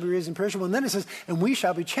Christ shall be raised imperishable. And then it says, and we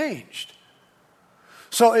shall be changed.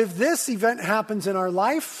 So if this event happens in our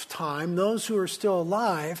lifetime, those who are still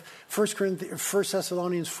alive, 1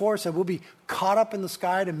 Thessalonians 4 said, we'll be caught up in the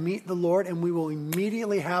sky to meet the Lord, and we will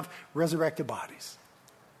immediately have resurrected bodies.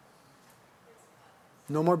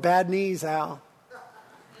 No more bad knees, Al.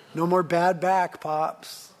 No more bad back,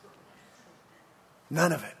 Pops.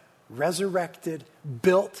 None of it. Resurrected,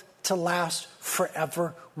 built to last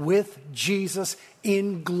forever with Jesus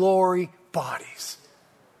in glory bodies.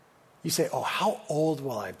 You say, oh, how old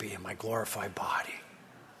will I be in my glorified body?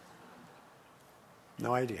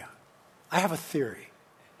 No idea. I have a theory,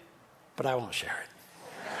 but I won't share it.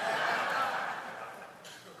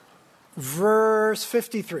 Verse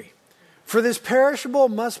 53. For this perishable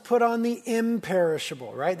must put on the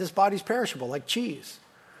imperishable, right? This body's perishable, like cheese.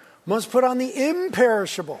 Must put on the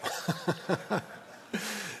imperishable. That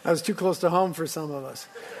was too close to home for some of us.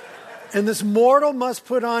 And this mortal must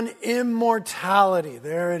put on immortality.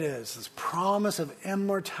 There it is, this promise of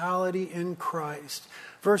immortality in Christ.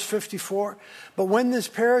 Verse 54, but when this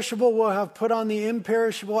perishable will have put on the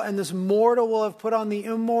imperishable and this mortal will have put on the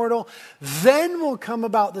immortal, then will come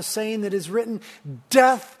about the saying that is written,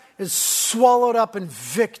 death is swallowed up in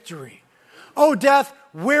victory. Oh, death,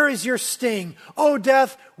 where is your sting? Oh,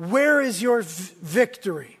 death, where is your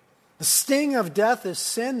victory? The sting of death is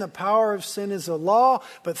sin. The power of sin is the law.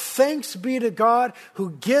 But thanks be to God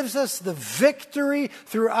who gives us the victory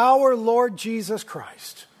through our Lord Jesus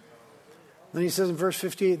Christ. Then he says in verse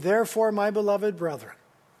 58, therefore, my beloved brethren,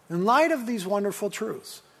 in light of these wonderful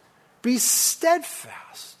truths, be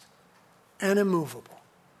steadfast and immovable.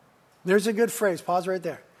 There's a good phrase. Pause right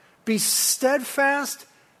there. Be steadfast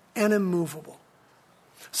and immovable.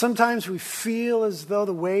 Sometimes we feel as though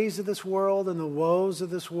the ways of this world and the woes of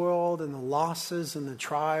this world and the losses and the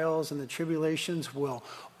trials and the tribulations will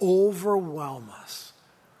overwhelm us.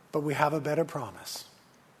 But we have a better promise.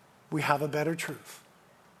 We have a better truth.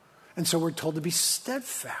 And so we're told to be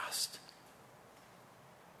steadfast.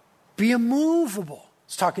 Be immovable.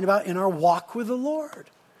 It's talking about in our walk with the Lord,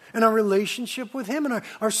 in our relationship with Him, and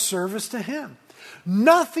our service to Him.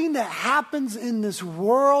 Nothing that happens in this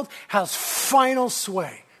world has final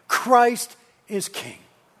sway. Christ is King.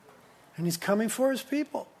 And He's coming for His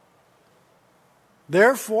people.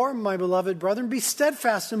 Therefore, my beloved brethren, be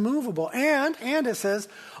steadfast and immovable. And it says,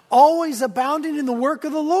 always abounding in the work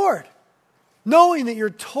of the Lord, knowing that your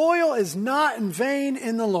toil is not in vain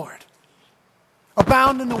in the Lord.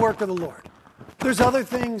 Abound in the work of the Lord. There's other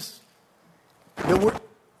things that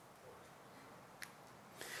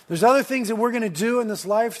we're going to do in this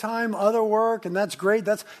lifetime, other work, and that's great.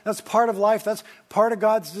 That's part of life. That's part of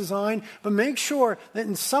God's design. But make sure that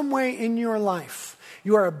in some way in your life,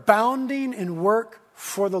 you are abounding in work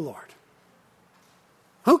for the Lord.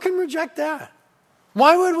 Who can reject that?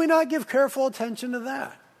 Why would we not give careful attention to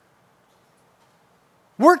that?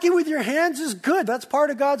 Working with your hands is good. That's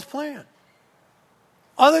part of God's plan.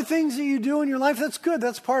 Other things that you do in your life, that's good.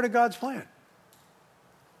 That's part of God's plan.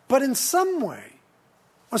 But in some way,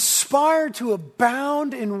 aspire to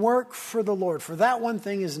abound in work for the Lord. For that one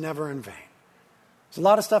thing is never in vain. There's a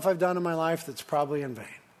lot of stuff I've done in my life that's probably in vain.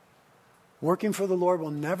 Working for the Lord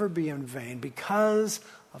will never be in vain because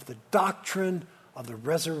of the doctrine of the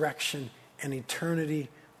resurrection and eternity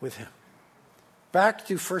with Him. Back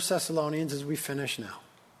to 1 Thessalonians as we finish now.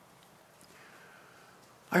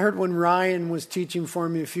 I heard when Ryan was teaching for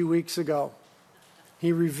me a few weeks ago,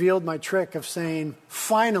 he revealed my trick of saying,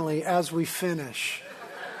 finally, as we finish.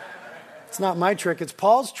 It's not my trick, it's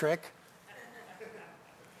Paul's trick.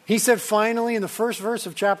 He said finally in the first verse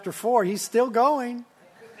of chapter 4, he's still going.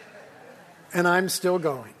 And I'm still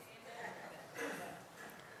going.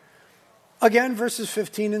 Again, verses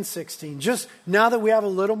 15 and 16. Just now that we have a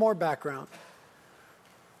little more background.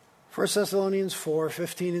 1 Thessalonians 4,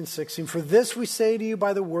 15 and 16. For this we say to you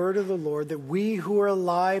by the word of the Lord, that we who are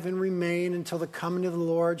alive and remain until the coming of the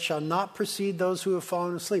Lord shall not precede those who have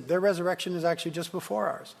fallen asleep. Their resurrection is actually just before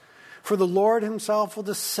ours. For the Lord Himself will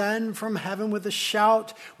descend from heaven with a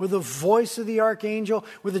shout, with the voice of the archangel,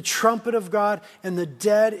 with the trumpet of God, and the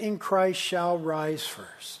dead in Christ shall rise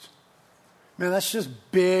first. Man, that's just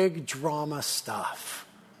big drama stuff.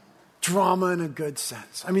 Drama in a good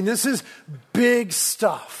sense. I mean, this is big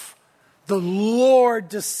stuff. The Lord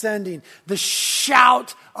descending, the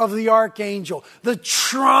shout of the archangel, the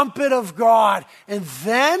trumpet of God, and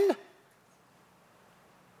then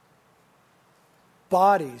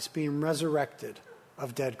bodies being resurrected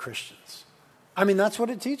of dead Christians. I mean, that's what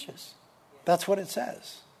it teaches. That's what it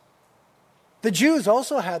says. The Jews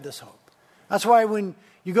also had this hope. That's why when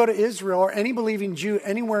you go to Israel or any believing Jew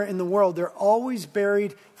anywhere in the world, they're always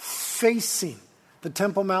buried facing the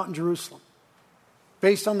Temple Mount in Jerusalem.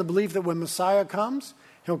 Based on the belief that when Messiah comes,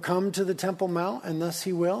 He'll come to the Temple Mount, and thus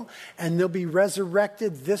He will, and they'll be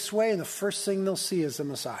resurrected this way, and the first thing they'll see is the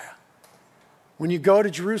Messiah. When you go to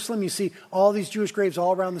Jerusalem, you see all these Jewish graves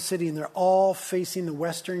all around the city, and they're all facing the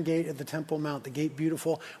western gate of the Temple Mount, the gate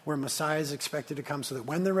beautiful, where Messiah is expected to come, so that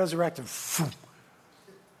when they're resurrected,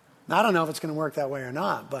 now, I don't know if it's going to work that way or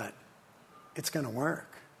not, but it's going to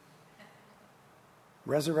work.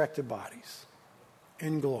 Resurrected bodies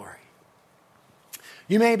in glory.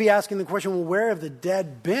 You may be asking the question, well, where have the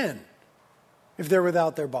dead been if they're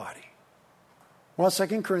without their body? Well,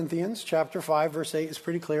 2 Corinthians chapter 5, verse 8 is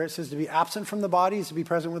pretty clear. It says to be absent from the body is to be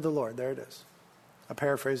present with the Lord. There it is. A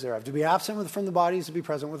paraphrase thereof. To be absent from the body is to be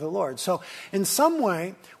present with the Lord. So in some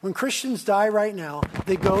way, when Christians die right now,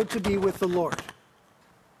 they go to be with the Lord.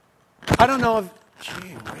 I don't know if,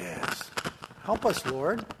 gee whiz, help us,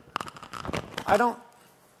 Lord. I don't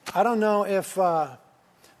know if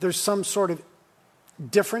there's some sort of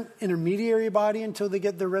different intermediary body until they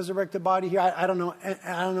get the resurrected body here. I don't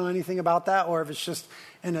know anything about that, or if it's just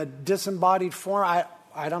in a disembodied form.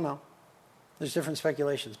 I don't know. There's different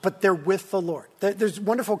speculations, but they're with the Lord. There's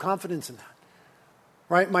wonderful confidence in that,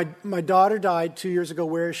 right? My daughter died 2 years ago.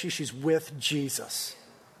 Where is she? She's with Jesus.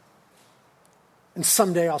 And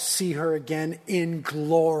someday I'll see her again in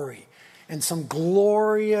glory. In some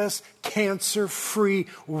glorious, cancer-free,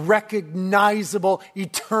 recognizable,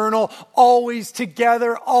 eternal, always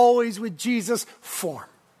together, always with Jesus form.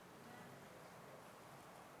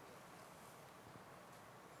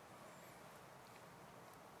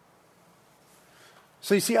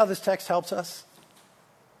 So you see how this text helps us?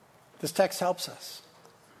 This text helps us.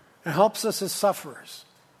 It helps us as sufferers,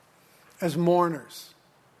 as mourners,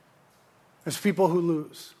 as people who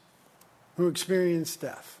lose, who experience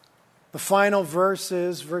death. The final verse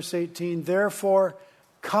is, verse 18, therefore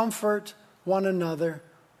comfort one another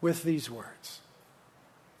with these words.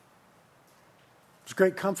 There's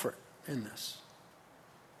great comfort in this.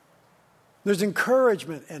 There's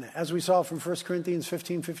encouragement in it, as we saw from 1 Corinthians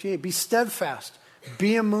 15:58. Be steadfast,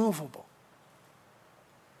 be immovable.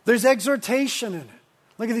 There's exhortation in it.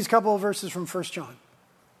 Look at these couple of verses from 1 John.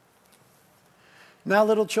 Now,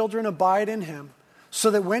 little children, abide in him,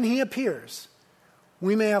 so that when he appears,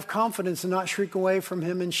 we may have confidence and not shrink away from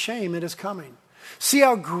him in shame at his coming. See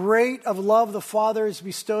how great of love the Father has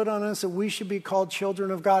bestowed on us that we should be called children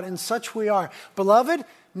of God, and such we are. Beloved,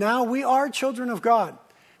 now we are children of God.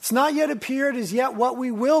 It's not yet appeared as yet what we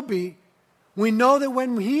will be. We know that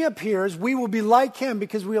when he appears, we will be like him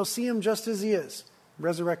because we will see him just as he is.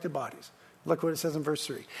 Resurrected bodies. Look what it says in verse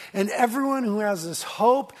 3. And everyone who has this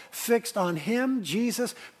hope fixed on him,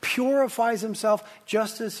 Jesus, purifies himself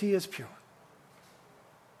just as he is pure.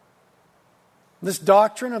 This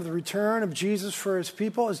doctrine of the return of Jesus for his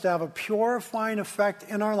people is to have a purifying effect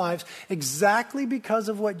in our lives exactly because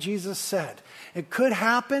of what Jesus said. It could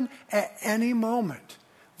happen at any moment.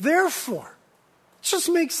 Therefore, it just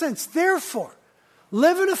makes sense. Therefore,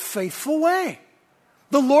 live in a faithful way.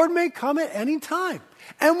 The Lord may come at any time.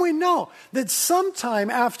 And we know that sometime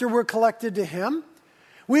after we're collected to him,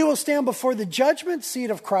 we will stand before the judgment seat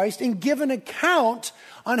of Christ and give an account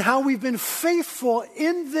on how we've been faithful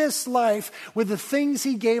in this life with the things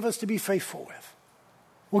he gave us to be faithful with.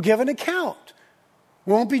 We'll give an account.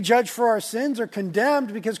 We won't be judged for our sins or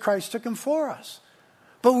condemned because Christ took them for us.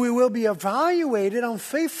 But we will be evaluated on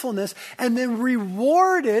faithfulness and then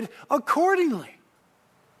rewarded accordingly.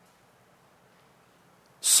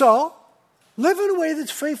 So, live in a way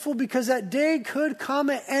that's faithful because that day could come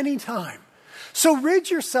at any time. So rid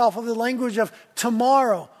yourself of the language of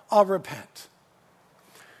tomorrow I'll repent.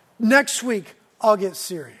 Next week I'll get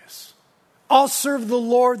serious. I'll serve the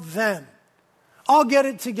Lord then. I'll get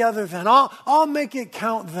it together then. I'll make it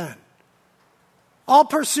count then. I'll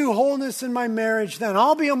pursue wholeness in my marriage then.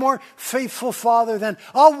 I'll be a more faithful father then.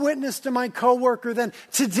 I'll witness to my coworker then.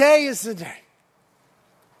 Today is the day.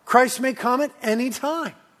 Christ may come at any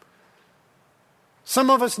time.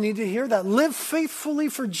 Some of us need to hear that. Live faithfully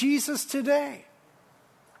for Jesus today.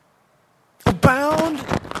 Abound.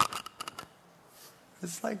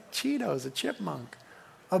 It's like Cheetos, a chipmunk.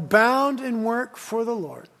 Abound in work for the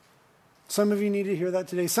Lord. Some of you need to hear that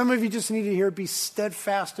today. Some of you just need to hear, be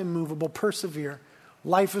steadfast and immovable. Persevere.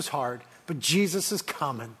 Life is hard, but Jesus is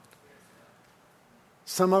coming.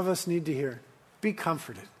 Some of us need to hear, be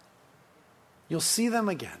comforted. You'll see them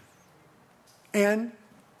again. And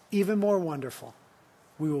even more wonderful,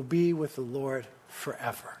 we will be with the Lord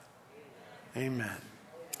forever. Amen.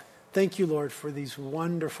 Thank you, Lord, for these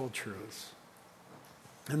wonderful truths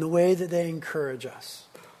and the way that they encourage us.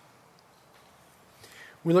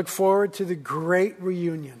 We look forward to the great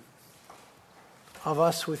reunion of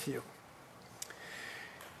us with you.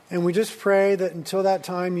 And we just pray that until that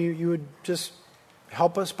time, you would just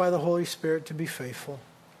help us by the Holy Spirit to be faithful.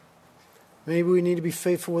 Maybe we need to be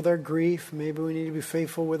faithful with our grief. Maybe we need to be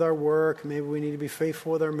faithful with our work. Maybe we need to be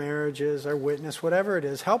faithful with our marriages, our witness, whatever it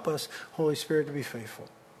is. Help us, Holy Spirit, to be faithful.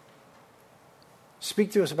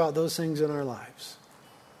 Speak to us about those things in our lives.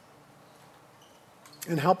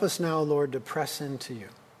 And help us now, Lord, to press into you.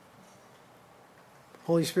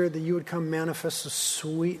 Holy Spirit, that you would come manifest the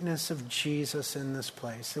sweetness of Jesus in this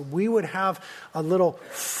place. That we would have a little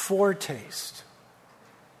foretaste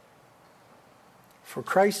For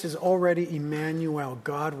Christ is already Emmanuel,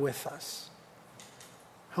 God with us.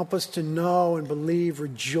 Help us to know and believe,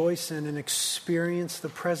 rejoice in, and experience the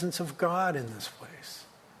presence of God in this place.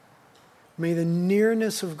 May the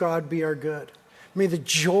nearness of God be our good. May the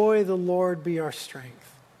joy of the Lord be our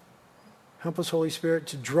strength. Help us, Holy Spirit,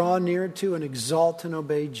 to draw near to and exalt and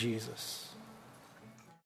obey Jesus.